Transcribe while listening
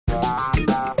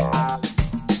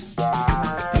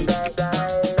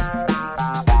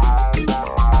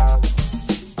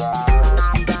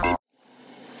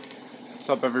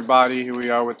up, everybody? Here we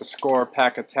are with the Score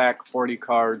Pack Attack 40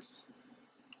 cards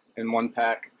in one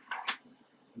pack.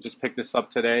 Just picked this up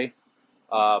today.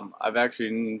 I've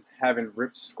actually haven't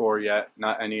ripped Score yet,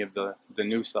 not any of the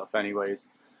new stuff anyways.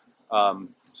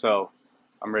 So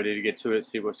I'm ready to get to it,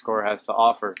 see what Score has to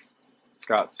offer. It's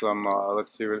got some,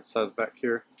 let's see what it says back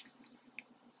here.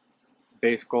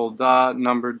 Base gold dot,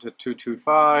 numbered to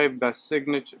 225. Base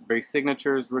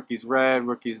signatures, rookies red,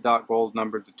 rookies dot gold,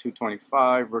 numbered to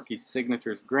 225. Rookie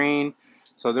signatures green.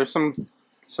 So there's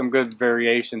some good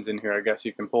variations in here, I guess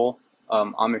you can pull.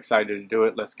 I'm excited to do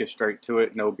it. Let's get straight to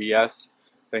it. No BS.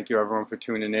 Thank you everyone for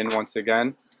tuning in once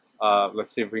again.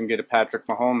 Let's see if we can get a Patrick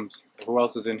Mahomes. Who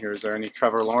else is in here? Is there any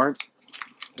Trevor Lawrence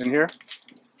in here?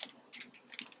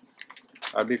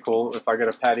 That'd be cool. If I get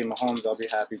a Patty Mahomes, I'll be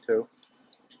happy too.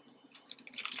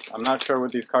 I'm not sure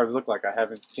what these cards look like. I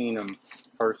haven't seen them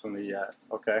personally yet.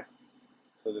 Okay.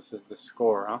 So this is the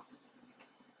Score, huh?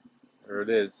 There it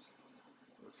is.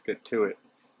 Let's get to it.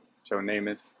 Joe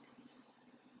Namath.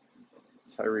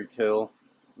 Tyreek Hill.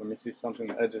 Let me see something.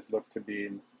 The edges look to be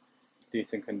in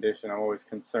decent condition. I'm always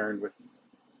concerned with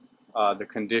the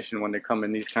condition when they come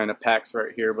in these kind of packs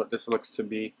right here, but this looks to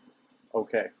be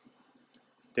okay.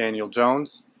 Daniel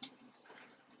Jones.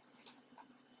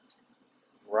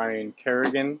 Ryan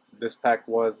Kerrigan. This pack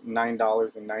was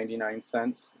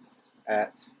 $9.99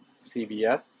 at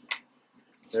CVS.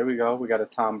 There we go. We got a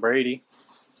Tom Brady.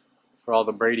 For all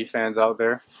the Brady fans out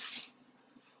there.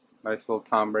 Nice little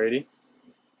Tom Brady.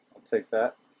 I'll take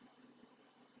that.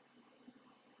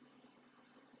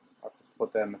 I'll just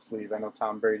put that in the sleeve. I know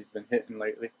Tom Brady's been hitting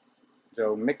lately.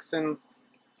 Joe Mixon.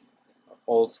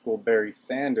 Old school Barry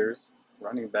Sanders.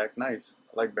 Running back. Nice.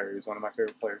 I like Barry. He's one of my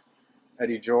favorite players.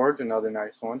 Eddie George, another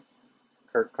nice one.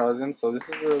 Kirk Cousins. So this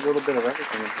is a little bit of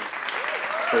everything in here.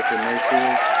 Baker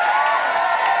Mayfield.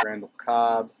 Randall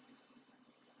Cobb.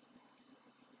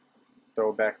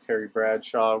 Throwback Terry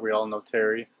Bradshaw. We all know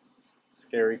Terry.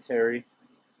 Scary Terry.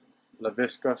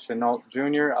 Laviska Shenault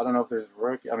Jr. I don't know if there's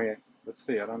rookie. I mean, let's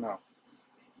see. I don't know.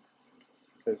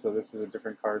 Okay, so this is a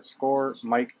different card. Score.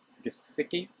 Mike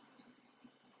Gesicki.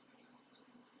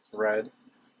 Red.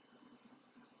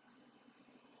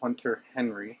 Hunter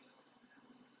Henry.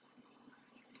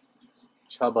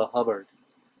 Chuba Hubbard.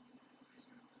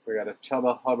 We got a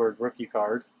Chuba Hubbard rookie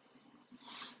card.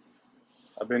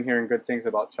 I've been hearing good things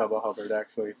about Chuba Hubbard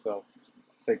actually, so I'll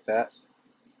take that.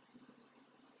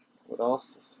 What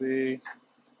else? Let's see.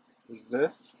 Who's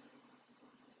this?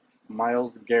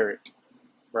 Myles Garrett.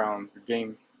 Browns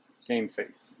game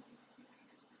face.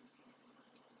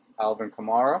 Alvin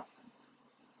Kamara.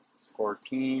 Score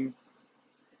team.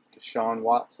 Deshaun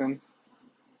Watson.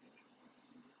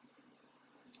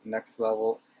 Next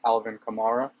level, Alvin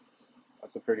Kamara.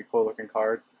 That's a pretty cool looking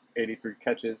card. 83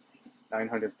 catches,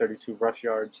 932 rush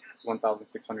yards,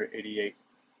 1,688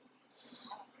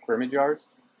 scrimmage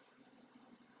yards.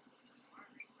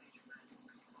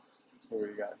 What do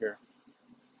we got here?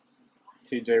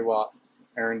 TJ Watt,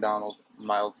 Aaron Donald,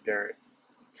 Myles Garrett.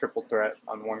 Triple threat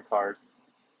on one card.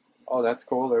 Oh, that's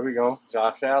cool. There we go.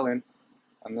 Josh Allen.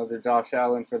 Another Josh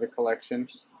Allen for the collection.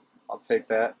 I'll take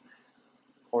that.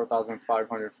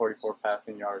 4,544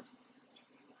 passing yards.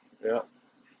 Yep.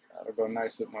 That'll go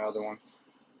nice with my other ones.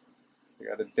 We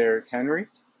got a Derrick Henry.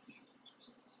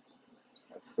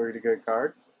 That's a pretty good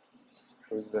card.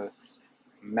 Who's this?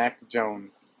 Mac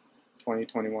Jones.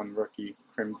 2021 rookie.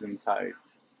 Crimson Tide.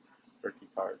 Rookie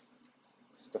card.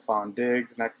 Stephon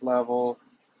Diggs. Next level.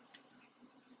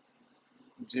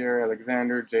 Jair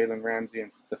Alexander. Jalen Ramsey.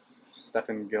 And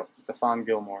Stephon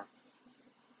Gilmore.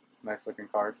 Nice looking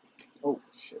card. Oh,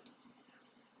 shit.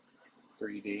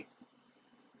 3D.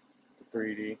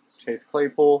 3D. Chase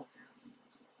Claypool.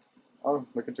 Oh,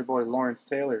 look at your boy Lawrence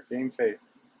Taylor. Game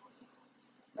face.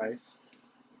 Nice.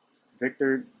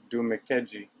 Victor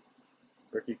Dumikeji.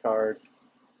 Rookie card.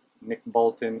 Nick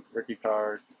Bolton. Rookie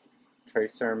card. Trey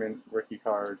Sermon. Rookie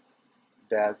card.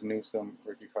 Daz Newsome.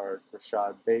 Rookie card.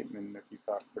 Rashad Bateman.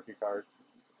 Rookie card.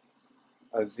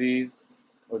 Aziz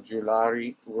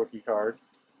Ojulari. Rookie card.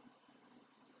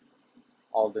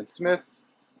 Aldon Smith,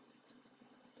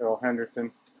 Darrell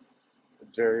Henderson,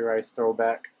 Jerry Rice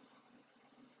throwback.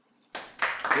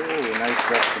 Ooh, nice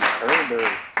Justin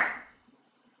Herbert.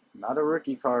 Not a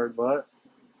rookie card, but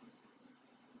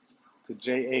to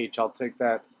JH, I'll take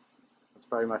that. That's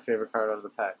probably my favorite card out of the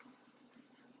pack.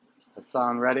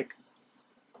 Hassan Reddick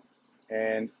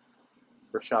and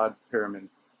Rashad Perriman.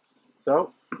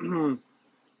 So,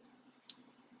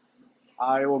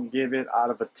 I will give it out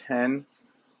of a 10.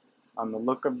 On the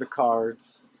look of the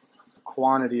cards, the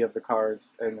quantity of the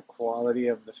cards, and the quality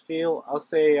of the feel, I'll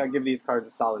say I give these cards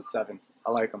a solid 7.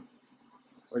 I like them.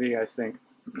 What do you guys think?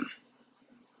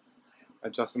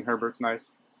 That Justin Herbert's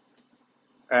nice.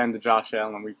 And the Josh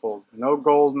Allen we pulled. No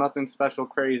gold, nothing special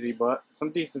crazy, but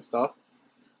some decent stuff.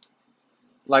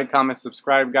 Like, comment,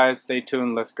 subscribe, guys. Stay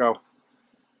tuned. Let's go.